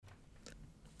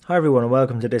Hi everyone and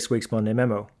welcome to this week's Monday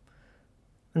Memo.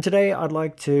 And today I'd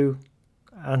like to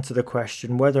answer the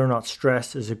question whether or not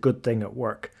stress is a good thing at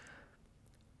work.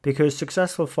 Because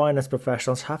successful finance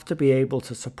professionals have to be able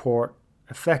to support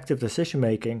effective decision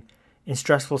making in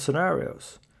stressful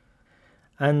scenarios.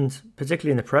 And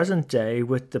particularly in the present day,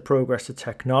 with the progress of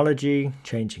technology,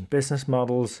 changing business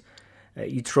models,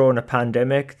 you throw in a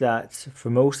pandemic that for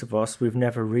most of us we've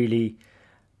never really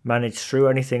managed through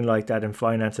anything like that in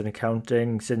finance and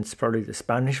accounting since probably the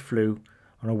Spanish flu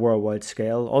on a worldwide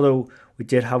scale. Although we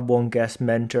did have one guest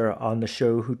mentor on the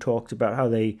show who talked about how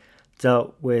they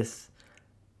dealt with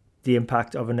the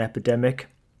impact of an epidemic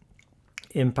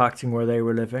impacting where they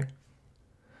were living.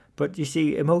 But you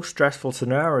see, in most stressful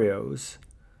scenarios,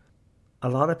 a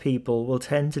lot of people will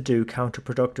tend to do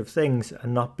counterproductive things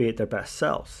and not be at their best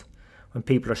selves. When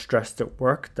people are stressed at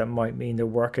work, that might mean they're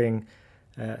working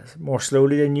more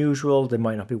slowly than usual. They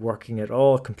might not be working at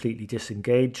all, completely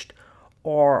disengaged,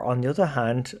 or on the other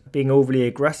hand, being overly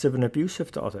aggressive and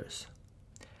abusive to others.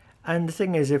 And the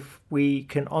thing is, if we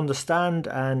can understand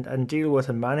and deal with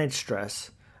and manage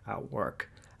stress at work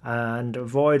and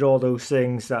avoid all those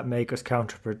things that make us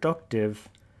counterproductive,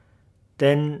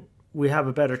 then we have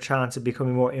a better chance of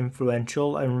becoming more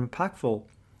influential and impactful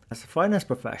as a finance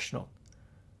professional.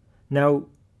 Now,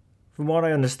 from what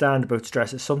I understand about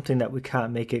stress, it's something that we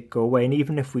can't make it go away. And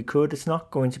even if we could, it's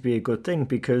not going to be a good thing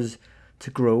because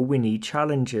to grow, we need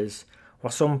challenges,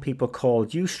 what some people call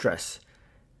eustress.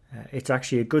 It's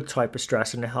actually a good type of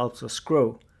stress and it helps us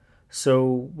grow.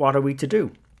 So what are we to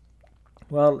do?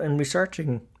 Well, in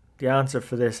researching the answer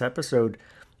for this episode,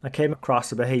 I came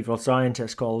across a behavioural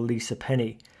scientist called Lisa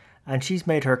Penny, and she's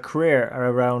made her career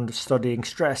around studying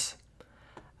stress.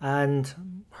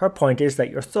 And her point is that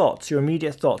your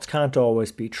immediate thoughts can't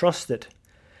always be trusted.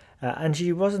 And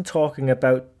she wasn't talking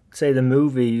about, say, the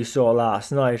movie you saw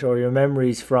last night or your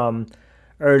memories from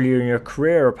earlier in your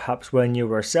career or perhaps when you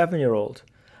were a 7-year-old,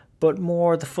 but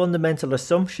more the fundamental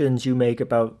assumptions you make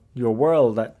about your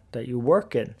world that you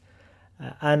work in,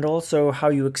 and also how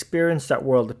you experience that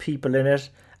world, the people in it,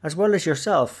 as well as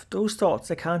yourself. Those thoughts,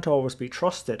 they can't always be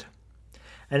trusted.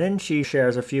 And then she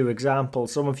shares a few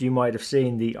examples. Some of you might have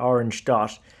seen the orange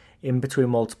dot in between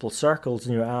multiple circles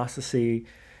and you're asked to see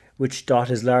which dot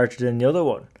is larger than the other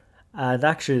one. And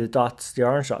actually the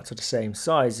orange dots are the same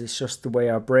size. It's just the way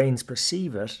our brains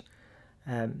perceive it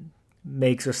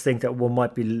makes us think that one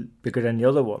might be bigger than the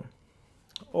other one.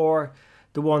 Or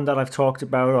the one that I've talked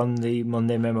about on the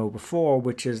Monday Memo before,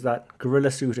 which is that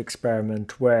gorilla suit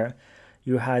experiment where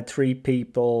you had 3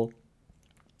 people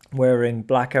wearing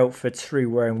black outfits, 3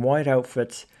 wearing white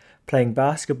outfits, playing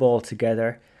basketball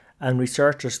together, and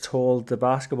researchers told the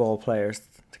basketball players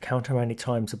to count how many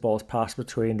times the balls passed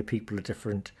between the people of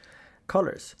different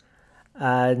colours.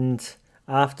 And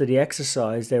after the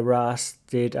exercise, they were asked,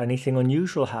 did anything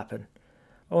unusual happen?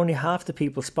 Only half the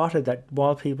people spotted that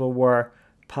while people were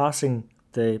passing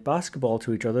the basketball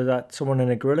to each other, that someone in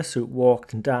a gorilla suit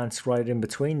walked and danced right in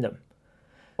between them.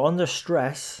 Under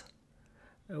stress,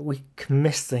 we can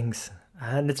miss things,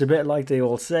 and it's a bit like the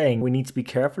old saying, we need to be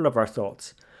careful of our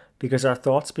thoughts because our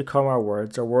thoughts become our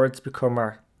words become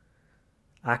our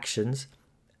actions,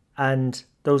 and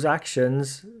those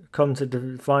actions come to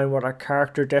define what our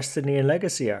character, destiny and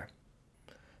legacy are.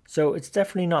 So it's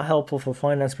definitely not helpful for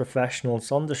finance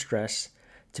professionals under stress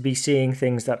to be seeing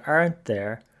things that aren't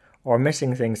there or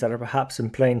missing things that are perhaps in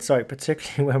plain sight,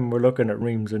 particularly when we're looking at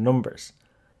reams of numbers.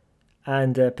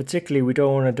 And particularly, we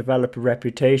don't want to develop a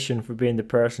reputation for being the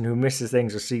person who misses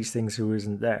things or sees things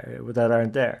that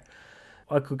aren't there.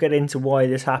 I could get into why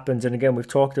this happens, and again, we've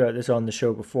talked about this on the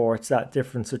show before. It's that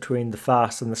difference between the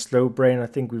fast and the slow brain. I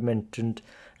think we've mentioned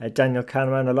Daniel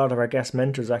Kahneman. A lot of our guest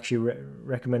mentors actually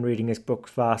recommend reading his book,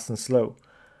 Fast and Slow.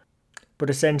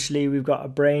 But essentially, we've got a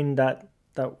brain that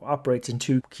operates in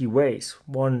 2 key ways.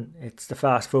 One, it's the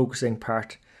fast focusing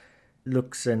part.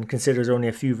 Looks and considers only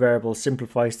a few variables,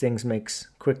 simplifies things, makes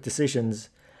quick decisions.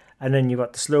 And then you've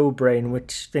got the slow brain,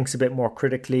 which thinks a bit more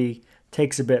critically,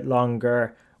 takes a bit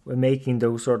longer. We're making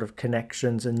those sort of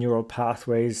connections and neural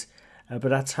pathways, but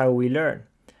that's how we learn.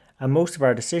 And most of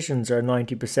our decisions are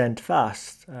 90%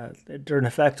 fast. They're in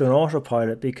effect on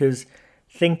autopilot because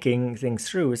thinking things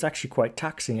through is actually quite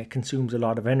taxing. It consumes a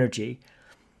lot of energy.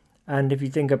 And if you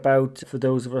think about, for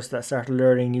those of us that started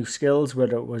learning new skills,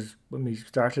 whether it was when we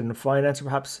started in finance or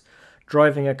perhaps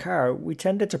driving a car, we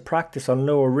tended to practice on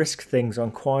lower risk things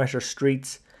on quieter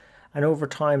streets. And over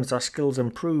time, as our skills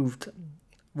improved,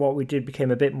 what we did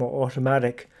became a bit more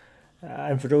automatic.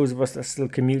 And for those of us that still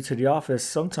commute to the office,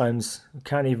 sometimes we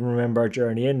can't even remember our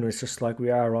journey in. It's just like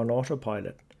we are on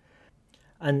autopilot.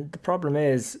 And the problem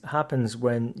happens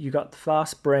when you got the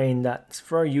fast brain that's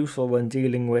very useful when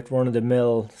dealing with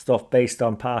run-of-the-mill stuff based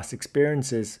on past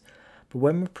experiences. But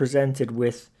when we're presented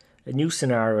with new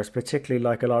scenarios, particularly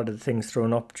like a lot of the things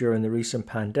thrown up during the recent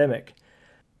pandemic,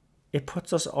 it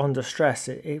puts us under stress.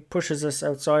 It pushes us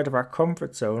outside of our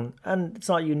comfort zone. And it's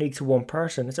not unique to one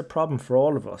person. It's a problem for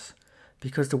all of us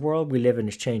because the world we live in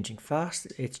is changing fast.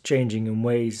 It's changing in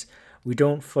ways we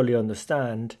don't fully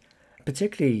understand,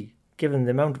 particularly given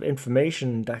the amount of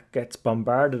information that gets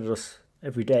bombarded at us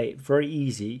every day. Very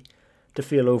easy to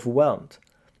feel overwhelmed.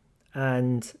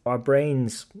 And our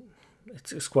brains,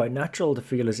 it's quite natural to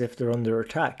feel as if they're under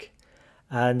attack.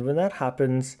 And when that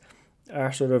happens,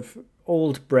 our sort of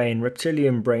old brain,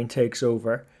 reptilian brain, takes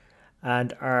over,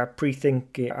 and our thinking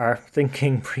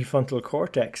prefrontal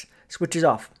cortex switches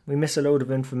off. We miss a load of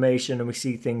information and we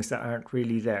see things that aren't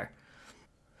really there.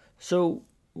 So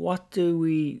what do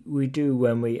we do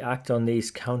when we act on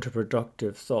these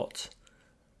counterproductive thoughts?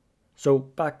 So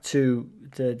back to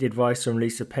the advice from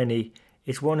Lisa Penny,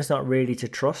 it's not really to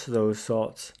trust those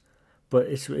thoughts, but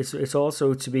it's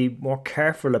also to be more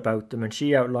careful about them, and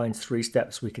she outlines 3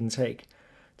 steps we can take.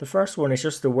 The first one is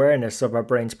just awareness of our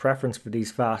brain's preference for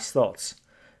these fast thoughts.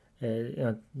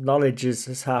 Knowledge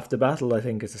is half the battle, I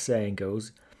think, as the saying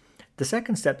goes. The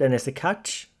second step then is to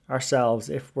catch ourselves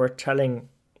if we're telling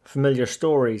familiar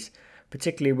stories,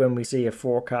 particularly when we see a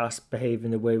forecast behaving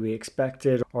the way we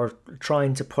expected or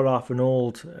trying to pull off an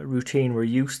old routine we're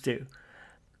used to.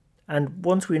 And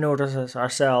once we notice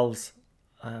ourselves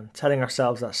telling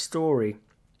ourselves that story,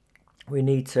 we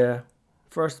need to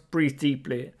first breathe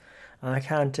deeply. And I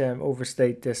can't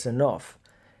overstate this enough.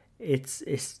 It's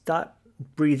that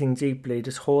breathing deeply,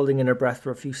 just holding in a breath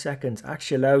for a few seconds,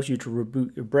 actually allows you to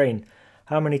reboot your brain.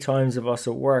 How many times of us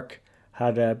at work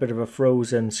had a bit of a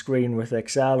frozen screen with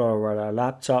Excel or with our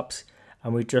laptops,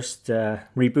 and we just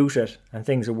reboot it and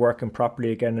things are working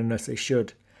properly again and as they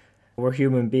should. We're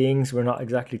human beings, we're not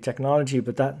exactly technology,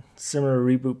 but that similar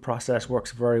reboot process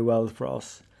works very well for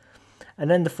us.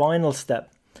 And then the final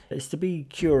step is to be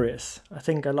curious. I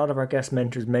think a lot of our guest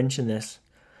mentors mention this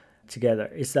together,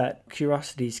 is that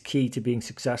curiosity is key to being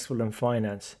successful in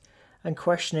finance, and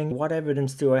questioning, what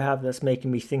evidence do I have that's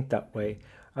making me think that way?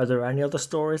 Are there any other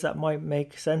stories that might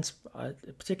make sense?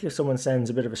 Particularly if someone sends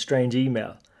a bit of a strange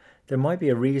email, there might be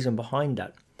a reason behind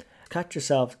that. Catch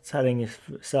yourself telling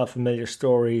yourself familiar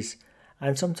stories,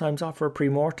 and sometimes offer a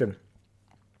pre-mortem.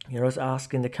 Just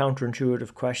asking the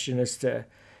counterintuitive question as to,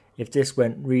 if this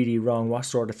went really wrong, what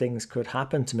sort of things could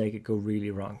happen to make it go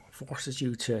really wrong? Forces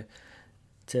you to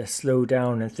slow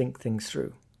down and think things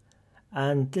through.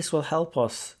 And this will help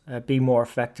us be more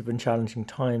effective in challenging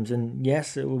times. And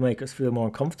yes, it will make us feel more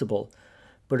uncomfortable.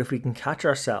 But if we can catch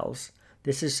ourselves,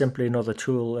 this is simply another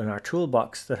tool in our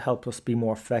toolbox that helps us be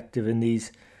more effective in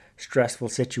these stressful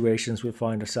situations we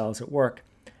find ourselves at work.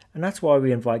 And that's why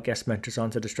we invite guest mentors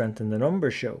onto the Strength in the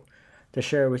Numbers show, to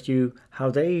share with you how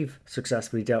they've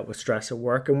successfully dealt with stress at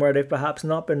work and where they've perhaps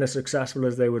not been as successful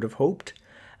as they would have hoped,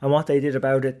 and what they did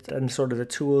about it and sort of the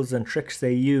tools and tricks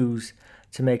they use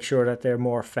to make sure that they're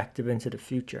more effective into the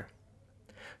future.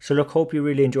 So look, hope you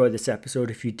really enjoyed this episode.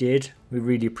 If you did, we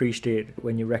really appreciate it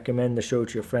when you recommend the show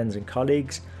to your friends and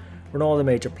colleagues. We're on all the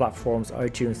major platforms: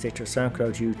 iTunes, Stitcher,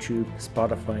 SoundCloud, YouTube,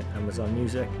 Spotify, and Amazon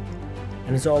Music.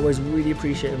 And as always, we really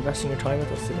appreciate investing your time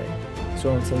with us today.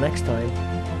 So until next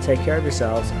time, take care of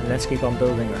yourselves and let's keep on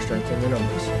building our strength in the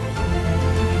numbers.